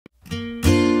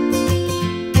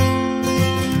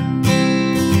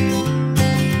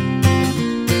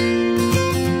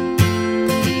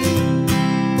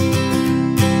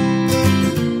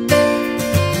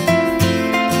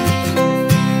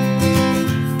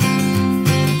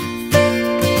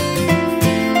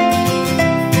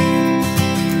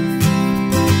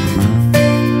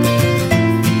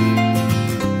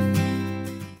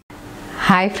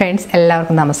Hi friends,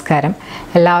 എല്ലാവർക്കും നമസ്കാരം.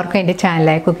 എല്ലാവർക്കും എൻ്റെ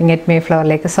ചാനലായ കുക്കിംഗ് അറ്റ്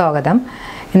മേഫ്ലവറിലേക്ക് സ്വാഗതം.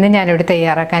 ഇന്ന് ഞാനിവിടെ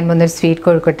തയ്യാറാക്കാൻ പോകുന്നൊരു സ്വീറ്റ്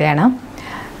കോഴിക്കോട്ടയാണ്.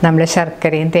 നമ്മൾ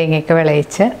ശർക്കരയും തേങ്ങയൊക്കെ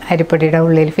വിളയിച്ച് അരിപ്പൊടിയുടെ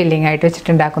ഉള്ളിൽ ഫില്ലിംഗ് ആയിട്ട്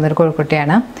വെച്ചിട്ടുണ്ടാക്കുന്നൊരു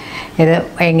കോഴിക്കോട്ടയാണ്. ഇത്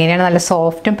എങ്ങനെയാണ് നല്ല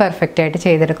സോഫ്റ്റും പെർഫെക്റ്റായിട്ട്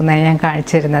ചെയ്തെടുക്കുന്നതാണ് ഞാൻ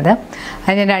കാണിച്ചു തരുന്നത്.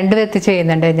 അത് ഞാൻ രണ്ട് വിധത്തിൽ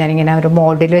ചെയ്യുന്നുണ്ട്. ഞാനിങ്ങനെ ഒരു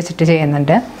മോൾഡിൽ വെച്ചിട്ട്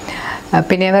ചെയ്യുന്നുണ്ട്,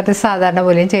 പിന്നെ വെറുതെ സാധാരണ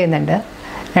പോലെയും ചെയ്യുന്നുണ്ട്.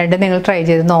 രണ്ടും നിങ്ങൾ ട്രൈ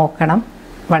ചെയ്ത് നോക്കണം.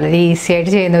 വളരെ ഈസി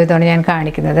ആയിട്ട് ചെയ്യുന്ന വിധമാണ് ഞാൻ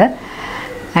കാണിക്കുന്നത്.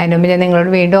 അതിന് മുമ്പ് ഞാൻ നിങ്ങളോട്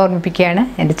വീണ്ടും ഓർമ്മിപ്പിക്കുകയാണ്,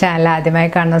 എൻ്റെ ചാനൽ ആദ്യമായി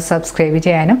കാണുന്നത് സബ്സ്ക്രൈബ്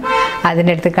ചെയ്യാനും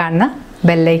അതിൻ്റെ അടുത്ത് കാണുന്ന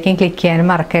ബെല്ലൈക്കൻ ക്ലിക്ക് ചെയ്യാനും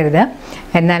മറക്കരുത്.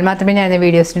 എന്നാൽ മാത്രമേ ഞാൻ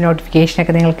വീഡിയോസിൻ്റെ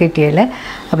നോട്ടിഫിക്കേഷനൊക്കെ നിങ്ങൾക്ക് കിട്ടിയുള്ളൂ.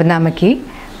 അപ്പം നമുക്ക് ഈ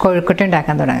കോഴിക്കോട്ട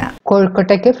ഉണ്ടാക്കാൻ തുടങ്ങാം.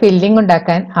 കോഴിക്കോട്ടയ്ക്ക് ഫില്ലിംഗ്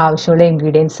ഉണ്ടാക്കാൻ ആവശ്യമുള്ള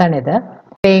ഇൻഗ്രീഡിയൻസ് ആണിത്.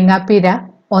 തേങ്ങാപ്പീര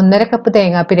 1.5 കപ്പ്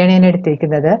തേങ്ങാപ്പീരയാണ് ഞാൻ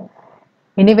എടുത്തിരിക്കുന്നത്.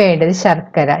 ഇനി വേണ്ടത്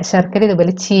ശർക്കര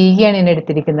ഇതുപോലെ ചീകിയാണ് ഞാൻ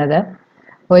എടുത്തിരിക്കുന്നത്.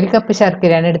 1 കപ്പ്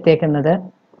ശർക്കരയാണ് എടുത്തേക്കുന്നത്.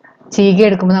 ചീകി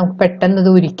എടുക്കുമ്പോൾ നമുക്ക് പെട്ടെന്ന് ഇത്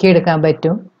ഉരുക്കി എടുക്കാൻ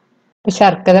പറ്റും.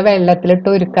 ശർക്കര വെള്ളത്തിലിട്ട്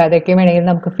ഉരുക്കാതെയൊക്കെ വേണമെങ്കിൽ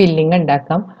നമുക്ക് ഫില്ലിംഗ്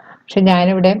ഉണ്ടാക്കാം. പക്ഷെ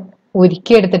ഞാനിവിടെ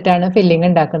ഉരുക്കി എടുത്തിട്ടാണ് ഫില്ലിംഗ്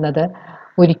ഉണ്ടാക്കുന്നത്.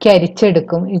 ഉരുക്കി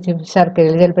അരിച്ചെടുക്കും. ഈ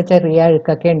ശർക്കരയിൽ ചിലപ്പോൾ ചെറിയ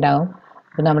അഴുക്കൊക്കെ ഉണ്ടാവും.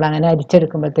 അപ്പോൾ നമ്മൾ അങ്ങനെ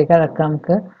അരിച്ചെടുക്കുമ്പോഴത്തേക്ക് അതൊക്കെ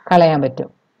നമുക്ക് കളയാൻ പറ്റും.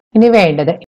 ഇനി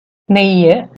വേണ്ടത്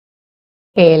നെയ്യ്,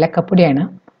 ഏലക്കപ്പൊടിയാണ്.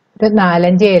 ഒരു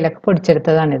 4-5 ഏലക്ക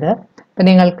പൊടിച്ചെടുത്തതാണിത്. അപ്പം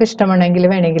നിങ്ങൾക്ക് ഇഷ്ടമുണ്ടെങ്കിൽ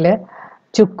വേണമെങ്കിൽ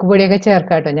ചുക്കുപൊടിയൊക്കെ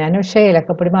ചേർക്കാം കേട്ടോ. ഞാൻ പക്ഷേ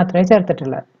ഏലക്കപ്പൊടി മാത്രമേ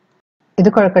ചേർത്തിട്ടുള്ളൂ. ഇത്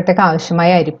കുഴക്കട്ടയ്ക്ക് ആവശ്യമായ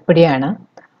അരിപ്പൊടിയാണ്.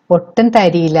 ഒട്ടും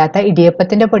തരിയില്ലാത്ത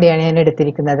ഇടിയപ്പത്തിൻ്റെ പൊടിയാണ് ഞാൻ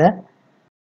എടുത്തിരിക്കുന്നത്.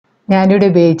 ഞാനിവിടെ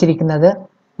ഉപയോഗിച്ചിരിക്കുന്നത്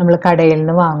നമ്മൾ കടയിൽ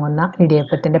നിന്ന് വാങ്ങുന്ന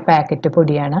ഇടിയപ്പത്തിൻ്റെ പാക്കറ്റ്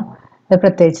പൊടിയാണ്. ഇത്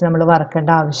പ്രത്യേകിച്ച് നമ്മൾ വറുക്കേണ്ട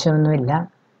ആവശ്യമൊന്നുമില്ല.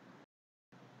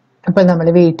 അപ്പോൾ നമ്മൾ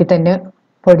വീട്ടിൽ തന്നെ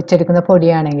പൊടിച്ചെടുക്കുന്ന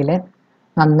പൊടിയാണെങ്കിൽ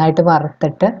നന്നായിട്ട്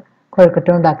വറുത്തിട്ട് കുഴക്കട്ട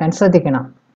ഉണ്ടാക്കാൻ ശ്രദ്ധിക്കണം.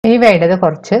 ഇനി വേണ്ടത്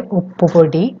കുറച്ച്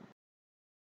ഉപ്പുപൊടി,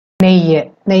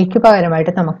 നെയ്ക്ക്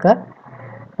പകരമായിട്ട് നമുക്ക്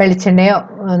വെളിച്ചെണ്ണയോ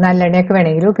നല്ലെണ്ണയൊക്കെ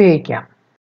വേണമെങ്കിൽ ഉപയോഗിക്കാം.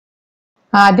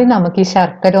 ആദ്യം നമുക്ക് ഈ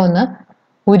ശർക്കര ഒന്ന്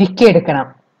ഉരുക്കിയെടുക്കണം.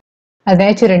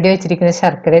 അതിനായി ചുരണ്ടി വെച്ചിരിക്കുന്ന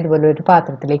ശർക്കര ഇതുപോലെ ഒരു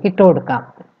പാത്രത്തിലേക്ക് ഇട്ട് കൊടുക്കാം.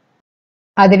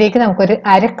 അതിലേക്ക് നമുക്കൊരു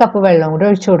 1/2 കപ്പ് വെള്ളം കൂടി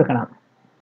ഒഴിച്ചു കൊടുക്കണം.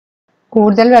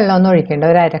 കൂടുതൽ വെള്ളമൊന്നും ഒഴിക്കേണ്ട,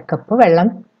 ഒരു 1/2 കപ്പ് വെള്ളം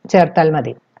ചേർത്താൽ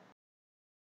മതി.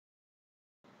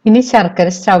 ഇനി ശർക്കര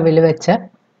സ്റ്റൗവിൽ വെച്ച്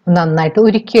നന്നായിട്ട്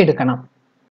ഉരുക്കിയെടുക്കണം.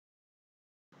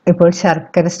 ഇപ്പോൾ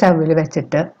ശർക്കര സ്റ്റൗവിൽ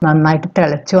വെച്ചിട്ട് നന്നായിട്ട്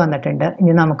തിളച്ച് വന്നിട്ടുണ്ട്.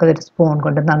 ഇനി നമുക്കതൊരു സ്പൂൺ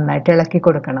കൊണ്ട് നന്നായിട്ട് ഇളക്കി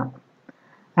കൊടുക്കണം.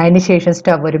 അതിന് ശേഷം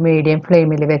സ്റ്റവ് ഒരു മീഡിയം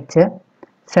ഫ്ലെയിമിൽ വെച്ച്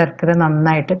ശർക്കര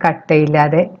നന്നായിട്ട്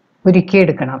കട്ടയില്ലാതെ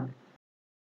ഉരുക്കിയെടുക്കണം.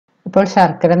 ഇപ്പോൾ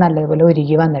ശർക്കര നല്ലതുപോലെ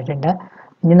ഉരുകി വന്നിട്ടുണ്ട്.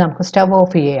 ഇനി നമുക്ക് സ്റ്റവ്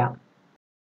ഓഫ് ചെയ്യാം.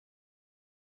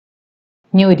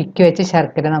 ഇനി ഉരുക്കി വെച്ച്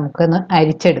ശർക്കര നമുക്കൊന്ന്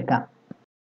അരിച്ചെടുക്കാം.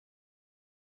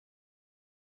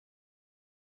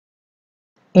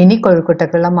 ഇനി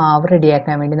കോഴിക്കോട്ടക്കുള്ള മാവ്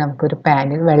റെഡിയാക്കാൻ വേണ്ടി നമുക്കൊരു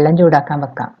പാനിൽ വെള്ളം ചൂടാക്കാൻ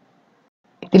വെക്കാം.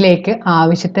 ഇതിലേക്ക്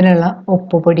ആവശ്യത്തിനുള്ള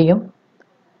ഉപ്പുപൊടിയും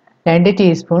 2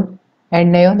 ടീസ്പൂൺ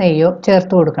എണ്ണയോ നെയ്യോ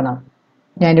ചേർത്ത് കൊടുക്കണം.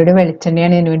 ഞാനിവിടെ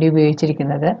വെളിച്ചെണ്ണയാണ് ഇതിനു വേണ്ടി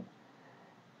ഉപയോഗിച്ചിരിക്കുന്നത്.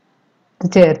 ഇത്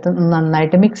ചേർത്ത്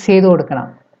നന്നായിട്ട് മിക്സ് ചെയ്ത് കൊടുക്കണം.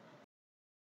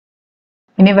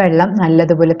 ഇനി വെള്ളം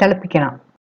നല്ലതുപോലെ തിളപ്പിക്കണം.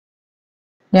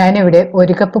 ഞാനിവിടെ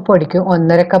 1 കപ്പ് പൊടിക്ക്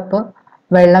 1.5 കപ്പ്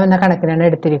വെള്ളം എന്ന കണക്കിനാണ്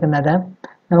എടുത്തിരിക്കുന്നത്.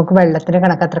 നമുക്ക് വെള്ളത്തിൻ്റെ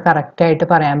കണക്ക് അത്ര കറക്റ്റായിട്ട്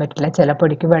പറയാൻ പറ്റില്ല. ചില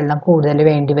പൊടിക്ക് വെള്ളം കൂടുതൽ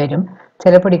വേണ്ടി വരും,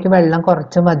 ചില പൊടിക്ക് വെള്ളം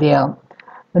കുറച്ച് മതിയാവും.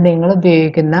 നിങ്ങൾ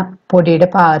ഉപയോഗിക്കുന്ന പൊടിയുടെ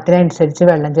പാകത്തിനനുസരിച്ച്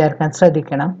വെള്ളം ചേർക്കാൻ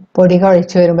ശ്രദ്ധിക്കണം. പൊടി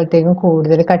കുഴച്ച് വരുമ്പോഴത്തേക്കും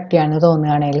കൂടുതൽ കട്ടിയാണ്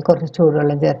തോന്നുകയാണെങ്കിൽ കുറച്ച്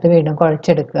ചൂടുവെള്ളം ചേർത്ത് വീണ്ടും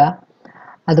കുഴച്ചെടുക്കുക.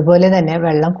 അതുപോലെ തന്നെ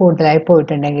വെള്ളം കൂടുതലായി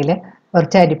പോയിട്ടുണ്ടെങ്കിൽ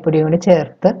കുറച്ച് അരിപ്പൊടി കൂടി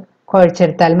ചേർത്ത്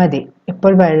കുഴച്ചെടുത്താൽ മതി.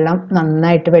 ഇപ്പോൾ വെള്ളം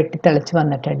നന്നായിട്ട് വെട്ടി തിളച്ച്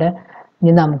വന്നിട്ടുണ്ട്.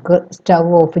 ഇനി നമുക്ക് സ്റ്റൗ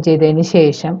ഓഫ് ചെയ്തതിന്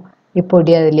ശേഷം ഈ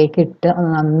പൊടി അതിലേക്ക് ഇട്ട്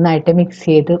നന്നായിട്ട് മിക്സ്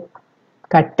ചെയ്ത്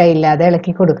കട്ടയില്ലാതെ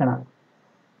ഇളക്കി കൊടുക്കണം.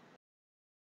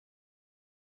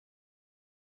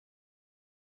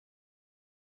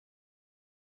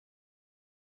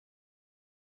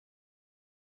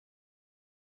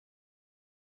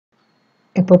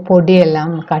 ഇപ്പോൾ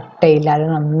പൊടിയെല്ലാം കട്ടയില്ലാതെ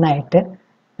നന്നായിട്ട്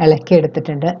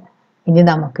ഇളക്കിയെടുത്തിട്ടുണ്ട്. ഇനി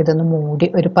നമുക്കിതൊന്ന് മൂടി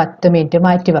ഒരു 10 മിനിറ്റ്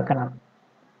മാറ്റി വെക്കണം.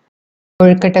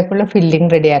 കൊഴുക്കട്ടക്കുള്ള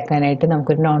ഫില്ലിംഗ് റെഡിയാക്കാനായിട്ട്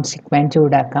നമുക്കൊരു നോൺ സ്റ്റിക്ക് പാൻ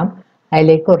ചൂടാക്കാം.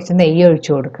 അതിലേക്ക് കുറച്ച് നെയ്യ്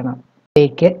ഒഴിച്ചു കൊടുക്കണം.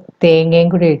 അതിലേക്ക് തേങ്ങയും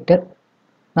കൂടി ഇട്ട്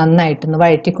നന്നായിട്ടൊന്ന്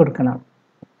വഴറ്റി കൊടുക്കണം.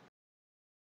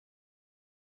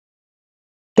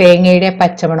 തേങ്ങയുടെ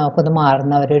പച്ചമണമൊക്കെ ഒന്ന്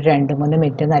മാറുന്നവർ ഒരു 2-3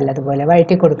 മിനിറ്റ് നല്ലതുപോലെ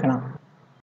വഴറ്റി കൊടുക്കണം.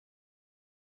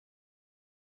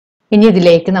 ഇനി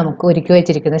ഇതിലേക്ക് നമുക്ക് ഉരുക്കി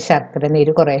വെച്ചിരിക്കുന്ന ശർക്കര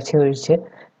നീര് കുറേശ്ശെ ഒഴിച്ച്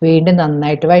വീണ്ടും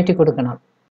നന്നായിട്ട് വഴറ്റി കൊടുക്കണം.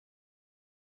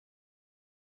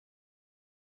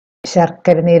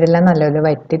 ശർക്കര നീരെല്ലാം നല്ലപോലെ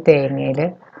വറ്റി തേങ്ങയിൽ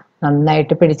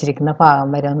നന്നായിട്ട് പിടിച്ചിരിക്കുന്ന പാകം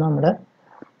വരെ നമ്മൾ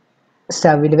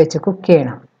സ്റ്റവിൽ വെച്ച് കുക്ക്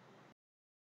ചെയ്യണം.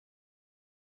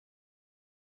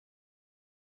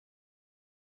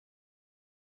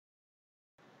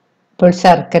 ഇപ്പോൾ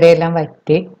ശർക്കരയെല്ലാം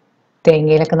വറ്റി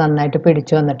തേങ്ങയിലൊക്കെ നന്നായിട്ട്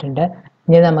പിടിച്ചു വന്നിട്ടുണ്ട്.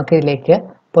 ഇനി നമുക്ക് ഇതിലേക്ക്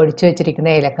പൊടിച്ചു വെച്ചിരിക്കുന്ന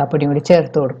ഏലക്കാപ്പൊടിയും കൂടി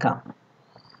ചേർത്ത് കൊടുക്കാം.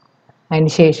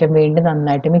 അതിന് ശേഷം വീണ്ടും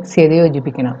നന്നായിട്ട് മിക്സ് ചെയ്ത്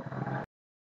യോജിപ്പിക്കണം.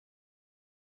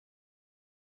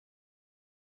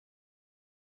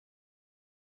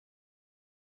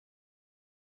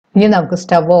 ഇനി നമുക്ക്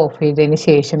സ്റ്റവ് ഓഫ് ചെയ്തതിന്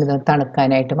ശേഷം ഇത്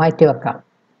തണുക്കാനായിട്ട് മാറ്റി വെക്കാം.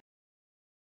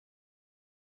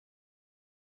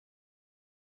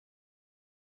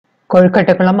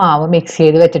 കൊഴുക്കട്ടക്കുള്ള മാവ് മിക്സ്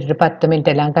ചെയ്ത് വെച്ചിട്ട് 10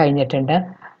 മിനിറ്റ് എല്ലാം കഴിഞ്ഞിട്ടുണ്ട്.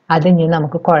 അത് ഇനി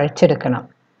നമുക്ക് കുഴച്ചെടുക്കണം.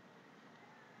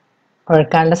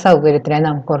 കുഴക്കാനുള്ള സൗകര്യത്തിനായി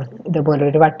നമുക്ക് ഇതുപോലെ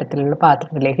ഒരു വട്ടത്തിലുള്ള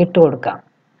പാത്രത്തിലേക്ക് ഇട്ട് കൊടുക്കാം.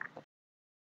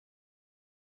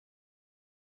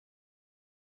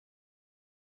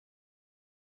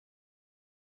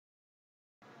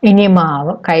 ഇനി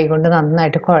മാവ് കൈകൊണ്ട്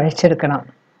നന്നായിട്ട് കുഴച്ചെടുക്കണം.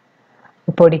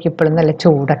 പൊടിക്ക് ഇപ്പോഴും നല്ല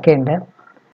ചൂടൊക്കെ ഉണ്ട്.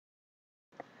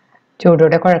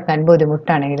 ചൂടോടെ കുഴക്കാൻ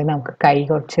ബുദ്ധിമുട്ടാണെങ്കിൽ നമുക്ക് കൈ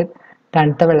കുറച്ച്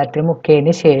തണുത്ത വെള്ളത്തിൽ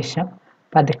മുക്കിയതിന് ശേഷം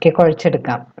പതുക്കെ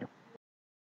കുഴച്ചെടുക്കാം.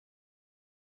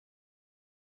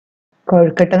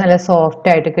 കൊഴുക്കട്ട നല്ല സോഫ്റ്റ്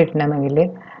ആയിട്ട് കിട്ടണമെങ്കിൽ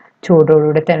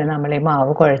ചൂടോടുകൂടി തന്നെ നമ്മൾ ഈ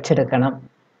മാവ് കുഴച്ചെടുക്കണം.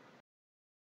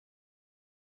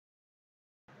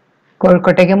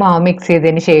 കൊഴുക്കട്ടയ്ക്ക് മാവ് മിക്സ്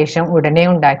ചെയ്തതിന് ശേഷം ഉടനെ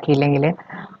ഉണ്ടാക്കിയില്ലെങ്കിൽ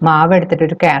മാവ് എടുത്തിട്ട്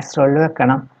ഒരു കാസറോളിൽ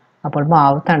വെക്കണം. അപ്പോൾ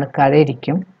മാവ് തണുക്കാതെ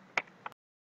ഇരിക്കും.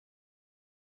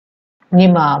 ഇനി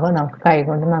മാവ് നമുക്ക്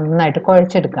കൈകൊണ്ട് നന്നായിട്ട്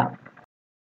കുഴച്ചെടുക്കാം.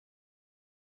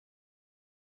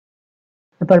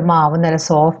 ഇപ്പോൾ മാവ് നല്ല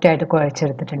സോഫ്റ്റ് ആയിട്ട്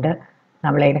കുഴച്ചെടുത്തിട്ടുണ്ട്.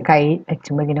 നമ്മളതിന് കൈ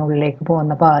വെച്ചുമ്പോൾ ഇങ്ങനെ ഉള്ളിലേക്ക്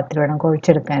പോകുന്ന പാകത്തിൽ വേണം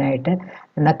കുഴച്ചെടുക്കാനായിട്ട്.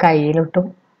 എന്നാൽ കയ്യിലൊട്ടും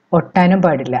ഒട്ടാനും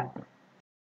പാടില്ല.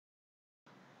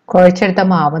 കുഴച്ചെടുത്ത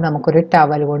മാവ് നമുക്കൊരു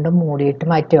ടവൽ കൊണ്ട് മൂടിയിട്ട്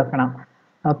മാറ്റി വെക്കണം.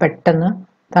 പെട്ടെന്ന്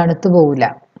തണുത്തു പോവില്ല.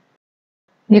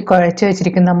 ഈ കുഴച്ച്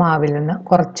വെച്ചിരിക്കുന്ന മാവിൽ നിന്ന്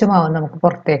കുറച്ച് മാവ് നമുക്ക്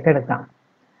പുറത്തേക്ക് എടുക്കാം.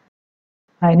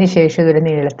 അതിനുശേഷം ഇതൊരു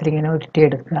നീളത്തിൽ ഇങ്ങനെ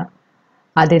ഉരുട്ടിയെടുക്കുക.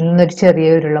 അതിൽ നിന്നൊരു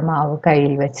ചെറിയ ഉരുള മാവ്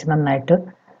കയ്യിൽ വെച്ച് നന്നായിട്ട്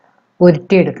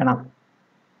ഉരുട്ടിയെടുക്കണം.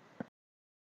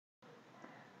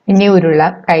 ഇനി ഉരുള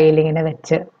കയ്യിലിങ്ങനെ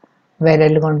വെച്ച്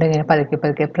വിരൽ കൊണ്ട് ഇങ്ങനെ പതുക്കെ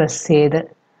പതുക്കെ പ്രസ് ചെയ്ത്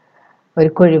ഒരു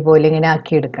കുഴി പോലെ ഇങ്ങനെ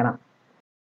ആക്കിയെടുക്കണം.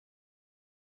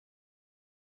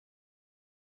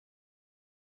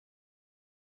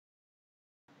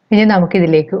 ഇനി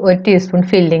നമുക്കിതിലേക്ക് 1 ടീസ്പൂൺ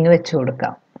ഫില്ലിങ് വെച്ച്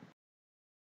കൊടുക്കാം.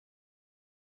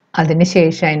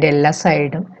 അതിനുശേഷം അതിൻ്റെ എല്ലാ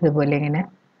സൈഡും ഇതുപോലെ ഇങ്ങനെ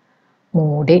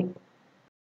മൂടി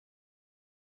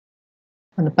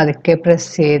ഒന്ന് പതുക്കെ പ്രസ്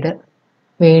ചെയ്ത്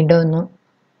വീണ്ടും ഒന്ന്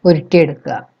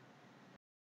ഉരുട്ടിയെടുക്കുക.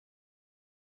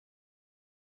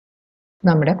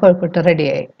 നമ്മുടെ കൊഴുക്കട്ട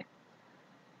റെഡിയായി.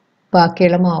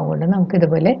 ബാക്കിയുള്ള മാവ് കൊണ്ട് നമുക്ക്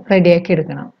ഇതുപോലെ റെഡിയാക്കി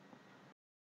എടുക്കണം.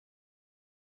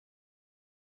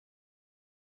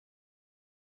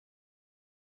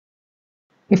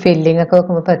 ഈ ഫില്ലിംഗ് ഒക്കെ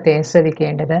വെക്കുമ്പോൾ പ്രത്യേകം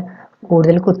ശ്രദ്ധിക്കേണ്ടത്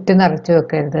കൂടുതൽ കുത്തി നിറച്ച്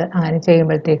വെക്കരുത്. അങ്ങനെ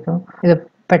ചെയ്യുമ്പോഴത്തേക്കും ഇത്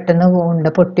പെട്ടെന്ന് ഉണ്ട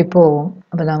പൊട്ടിപ്പോവും.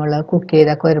 അപ്പോൾ നമ്മൾ കുക്ക്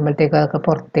ചെയ്തൊക്കെ വരുമ്പോഴത്തേക്കും അതൊക്കെ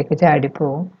പുറത്തേക്ക്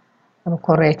ചാടിപ്പോവും. അപ്പോൾ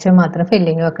കുറേശ്ശെ മാത്രം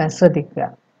ഫില്ലിംഗ് വെക്കാൻ ശ്രദ്ധിക്കുക.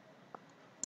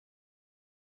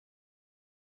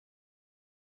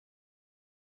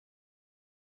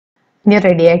 ഇനി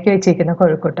റെഡിയാക്കി വെച്ചിരിക്കുന്ന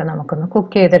കൊഴുക്കട്ട നമുക്കൊന്ന്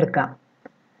കുക്ക് ചെയ്തെടുക്കാം.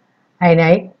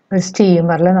 അതിനായി ഒരു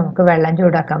സ്റ്റീമറിൽ നമുക്ക് വെള്ളം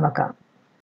ചൂടാക്കാൻ വെക്കാം.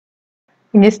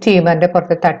 ഇനി സ്റ്റീമറിൻ്റെ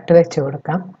പുറത്ത് തട്ട് വെച്ച്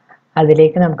കൊടുക്കാം.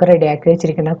 അതിലേക്ക് നമുക്ക് റെഡിയാക്കി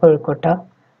വെച്ചിരിക്കുന്ന കൊഴുക്കട്ട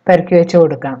പെറുക്കി വെച്ച്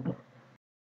കൊടുക്കാം.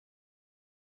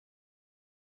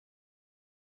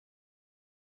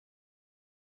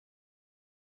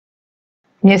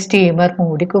 ഇനി സ്റ്റീമർ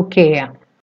മൂടി കുക്ക് ചെയ്യാം.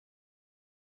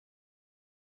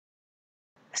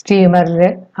 സ്റ്റീമറിൽ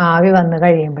ആവി വന്ന്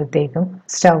കഴിയുമ്പോഴത്തേക്കും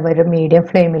സ്റ്റവ് ഒരു മീഡിയം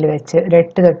ഫ്ലെയിമിൽ വെച്ച് ഒരു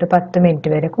 8 തൊട്ട് 10 മിനിറ്റ്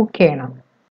വരെ കുക്ക് ചെയ്യണം.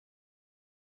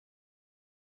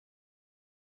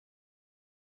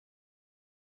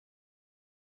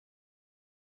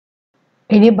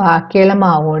 ഇനി ബാക്കിയുള്ള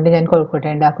മാവ് കൊണ്ട് ഞാൻ കൊഴുക്കട്ട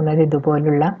ഉണ്ടാക്കുന്നത്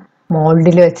ഇതുപോലുള്ള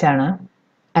മോൾഡിൽ വെച്ചാണ്.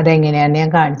 അതെങ്ങനെയാണെന്ന് ഞാൻ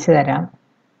കാണിച്ചു തരാം.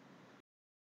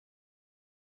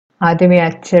 ആദ്യമേ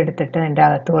അച്ചെടുത്തിട്ട് അതിൻ്റെ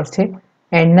അകത്ത് കുറച്ച്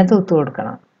എണ്ണ തൂത്ത്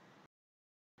കൊടുക്കണം.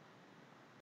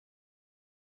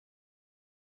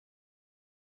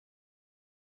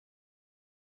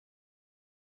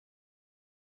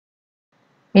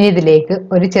 ഇനി ഇതിലേക്ക്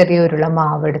ഒരു ചെറിയ ഉരുള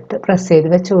മാവെടുത്ത് പ്രസ് ചെയ്ത്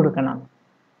വെച്ച് കൊടുക്കണം.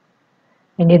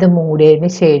 ഇനി ഇത്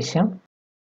മൂടിയതിന് ശേഷം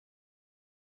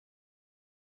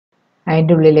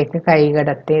അതിൻ്റെ ഉള്ളിലേക്ക് കൈ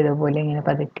കടത്തി ഇതുപോലെ ഇങ്ങനെ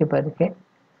പതുക്കെ പതുക്കെ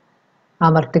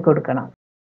അമർത്തി കൊടുക്കണം.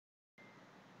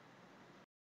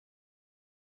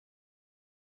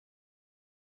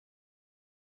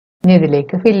 ഇനി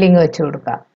ഇതിലേക്ക് ഫില്ലിങ് വെച്ച്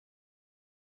കൊടുക്കാം.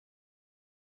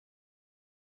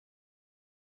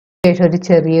 ശേഷം ഒരു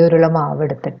ചെറിയ ഉരുള മാവ്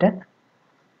എടുത്തിട്ട്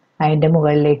അതിൻ്റെ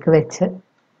മുകളിലേക്ക് വെച്ച്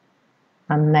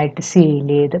നന്നായിട്ട് സീൽ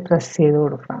ചെയ്ത് പ്രസ് ചെയ്ത്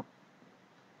കൊടുക്കണം.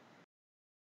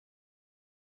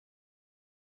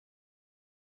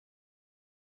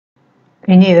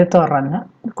 ഇനി ഇത് തുറന്ന്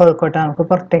കൊഴുക്കട്ട നമുക്ക്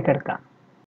പുറത്തേക്ക് എടുക്കാം.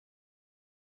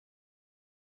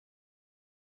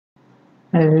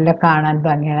 നല്ല കാണാൻ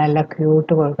ഭംഗിയാണ്, നല്ല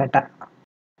ക്യൂട്ട് കൊഴുക്കട്ട.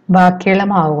 ബാക്കിയുള്ള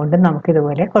മാവ് കൊണ്ട് നമുക്ക്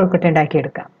ഇതുപോലെ കൊഴുക്കട്ട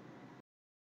ഉണ്ടാക്കിയെടുക്കാം.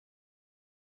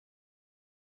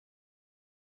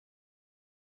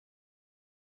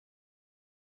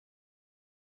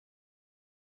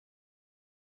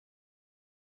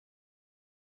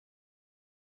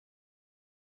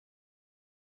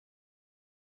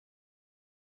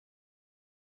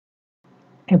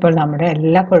 ഇപ്പോൾ നമ്മുടെ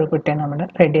എല്ലാ കൊഴുക്കട്ടയും നമ്മൾ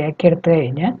റെഡിയാക്കി എടുത്തു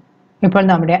കഴിഞ്ഞ്, ഇപ്പോൾ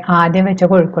നമ്മുടെ ആദ്യം വെച്ച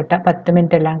കൊഴുക്കട്ട 10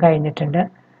 മിനിറ്റ് എല്ലാം കഴിഞ്ഞിട്ടുണ്ട്.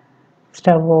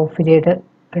 സ്റ്റവ് ഓഫ് ചെയ്ത്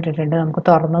ഇട്ടിട്ടുണ്ട്. നമുക്ക്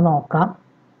തുറന്ന് നോക്കാം.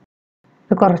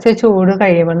 കുറച്ച് ചൂട്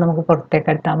കഴിയുമ്പോൾ നമുക്ക് പുറത്തേക്ക്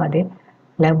എടുത്താൽ മതി,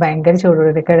 അല്ലെങ്കിൽ ഭയങ്കര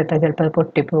ചൂടോടൊക്കെ എടുത്താൽ ചിലപ്പോൾ അത്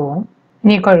പൊട്ടിപ്പോവും.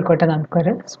 ഇനി കൊഴുക്കട്ട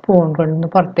നമുക്കൊരു സ്പൂൺ കൊണ്ടൊന്ന്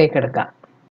പുറത്തേക്ക് എടുക്കാം.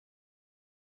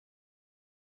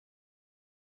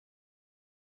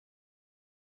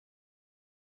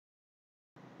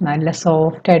 നല്ല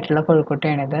സോഫ്റ്റ് ആയിട്ടുള്ള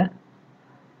കൊഴുക്കട്ടയാണിത്.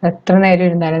 എത്ര നേരം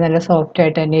ഇരുന്നാലും നല്ല സോഫ്റ്റ്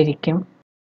ആയിട്ട് തന്നെ ഇരിക്കും.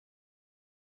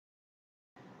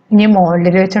 ഇനി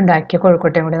മോൾഡിൽ വെച്ചുണ്ടാക്കിയ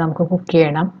കൊഴുക്കട്ടയും കൂടി നമുക്ക് കുക്ക്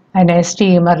ചെയ്യണം. അതിനെ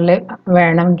സ്റ്റീമറിൽ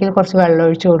വേണമെങ്കിൽ കുറച്ച് വെള്ളം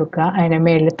ഒഴിച്ച് കൊടുക്കുക. അതിൻ്റെ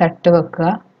മേളിൽ തട്ട് വെക്കുക.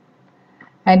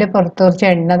 അതിൻ്റെ പുറത്ത് കുറച്ച്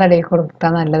എണ്ണ തടവി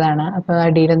കൊടുത്താൽ നല്ലതാണ്, അപ്പോൾ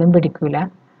അടിയിലൊന്നും പിടിക്കില്ല.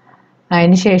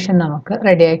 അതിന് ശേഷം നമുക്ക്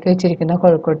റെഡിയാക്കി വെച്ചിരിക്കുന്ന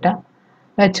കൊഴുക്കട്ട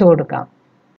വെച്ച് കൊടുക്കാം.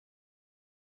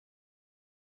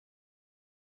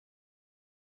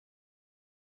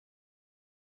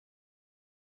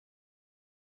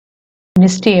 ഇനി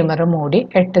സ്റ്റീമർ മൂടി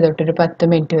 8 തൊട്ട് ഒരു 10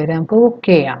 മിനിറ്റ് വരെ നമുക്ക് കുക്ക്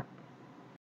ചെയ്യാം.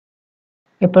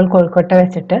 ഇപ്പോൾ കൊഴുക്കട്ട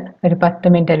വെച്ചിട്ട് ഒരു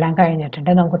 10 മിനിറ്റ് എല്ലാം കഴിഞ്ഞിട്ടുണ്ട്.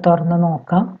 നമുക്ക് തുറന്ന്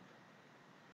നോക്കാം.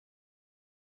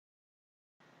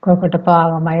 കൊഴുക്കട്ട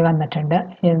പാകമായി വന്നിട്ടുണ്ട്.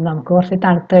 ഇത് നമുക്ക് കുറച്ച്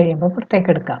തണുത്ത് കഴിയുമ്പോൾ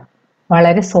പുറത്തേക്ക് എടുക്കാം.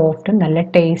 വളരെ സോഫ്റ്റും നല്ല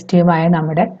ടേസ്റ്റിയുമായ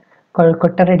നമ്മുടെ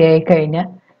കൊഴുക്കട്ട റെഡിയായി കഴിഞ്ഞ്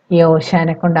ഈ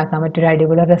ഓശാനൊക്കെ ഉണ്ടാക്കാൻ പറ്റിയൊരു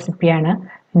അടിപൊളി റെസിപ്പിയാണ്.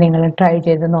 നിങ്ങൾ ട്രൈ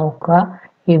ചെയ്ത് നോക്കുക.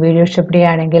 ഈ വീഡിയോ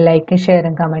ഇഷ്ടപ്പെടുകയാണെങ്കിൽ ലൈക്കും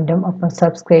ഷെയറും കമൻറ്റും ഒപ്പം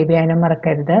സബ്സ്ക്രൈബ് ചെയ്യാനും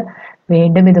മറക്കരുത്.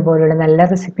 വീണ്ടും ഇതുപോലുള്ള നല്ല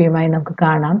റെസിപ്പിയുമായി നമുക്ക്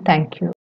കാണാം. Thank you.